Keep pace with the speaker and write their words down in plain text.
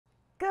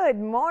Good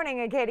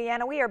morning,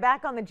 Acadiana. We are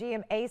back on the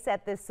GMA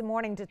set this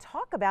morning to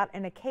talk about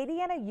an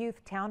Acadiana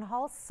Youth Town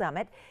Hall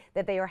Summit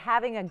that they are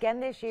having again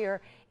this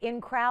year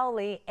in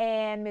Crowley.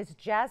 And Miss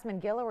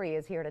Jasmine Guillory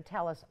is here to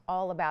tell us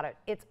all about it.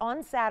 It's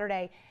on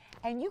Saturday,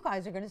 and you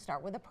guys are going to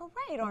start with a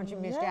parade, aren't you,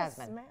 Miss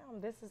Jasmine? Yes, ma'am.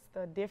 This is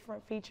the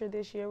different feature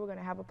this year. We're going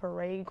to have a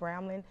parade.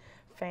 Grambling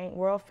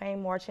world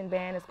famed marching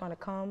band is going to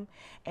come,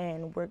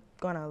 and we're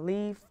going to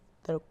leave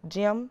the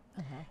gym.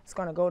 It's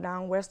going to go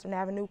down Western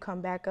Avenue,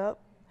 come back up,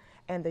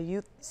 and the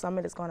Youth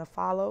Summit is going to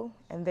follow.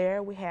 And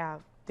there we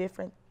have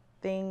different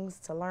things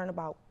to learn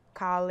about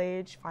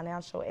college,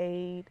 financial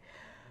aid,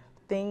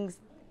 things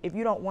if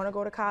you don't want to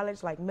go to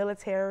college, like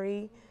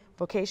military,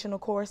 vocational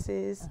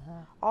courses,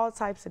 all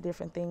types of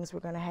different things we're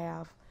going to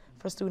have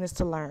for students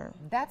to learn.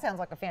 That sounds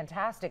like a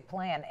fantastic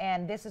plan.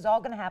 And this is all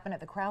going to happen at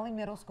the Crowley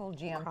Middle School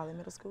Gym. Crowley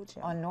Middle School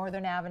Gym. On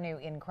Northern Avenue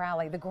in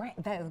Crowley. The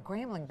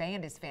Grambling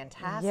Band is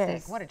fantastic.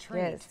 Yes, what a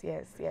treat.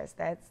 Yes.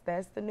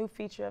 That's the new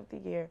feature of the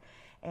year,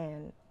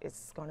 and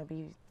it's going to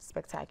be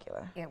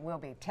spectacular. It will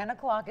be. 10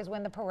 o'clock is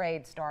when the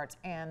parade starts,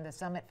 and the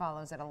summit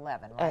follows at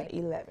 11, right? At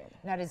 11.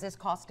 Now, does this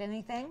cost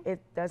anything? It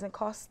doesn't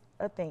cost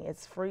a thing.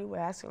 It's free. We're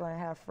actually going to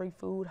have free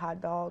food,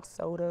 hot dogs,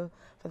 soda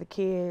for the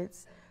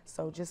kids.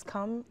 So just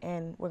come,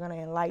 and we're going to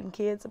enlighten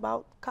kids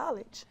about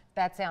college.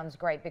 That sounds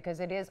great, because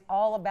it is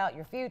all about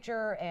your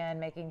future and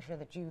making sure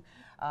that you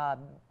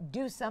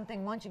do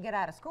something once you get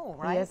out of school,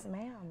 right? Yes,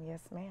 ma'am.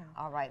 Yes, ma'am.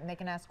 All right, and they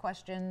can ask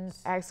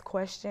questions. Ask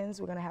questions.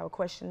 We're going to have a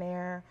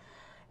questionnaire.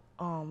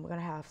 We're going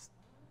to have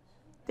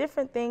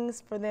different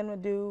things for them to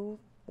do.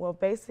 Well,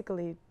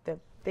 basically, the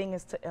thing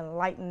is to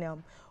enlighten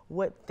them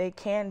what they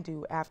can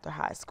do after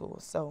high school.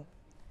 So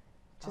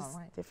just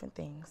different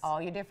things.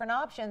 All your different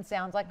options.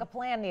 Sounds like a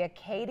plan. The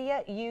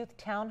Acadia Youth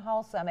Town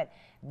Hall Summit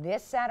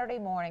this Saturday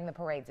morning. The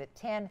parade's at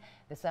 10.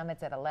 The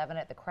summit's at 11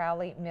 at the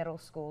Crowley Middle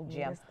School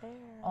Gym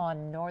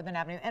on Northern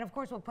Avenue. And of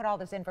course, we'll put all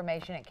this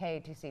information at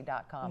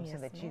katc.com so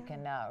that you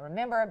can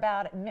remember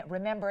about it.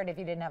 Remember it if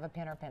you didn't have a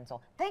pen or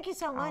pencil. Thank you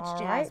so much,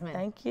 Jasmine.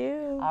 Thank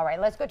you. All right,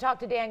 let's go talk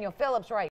to Daniel Phillips right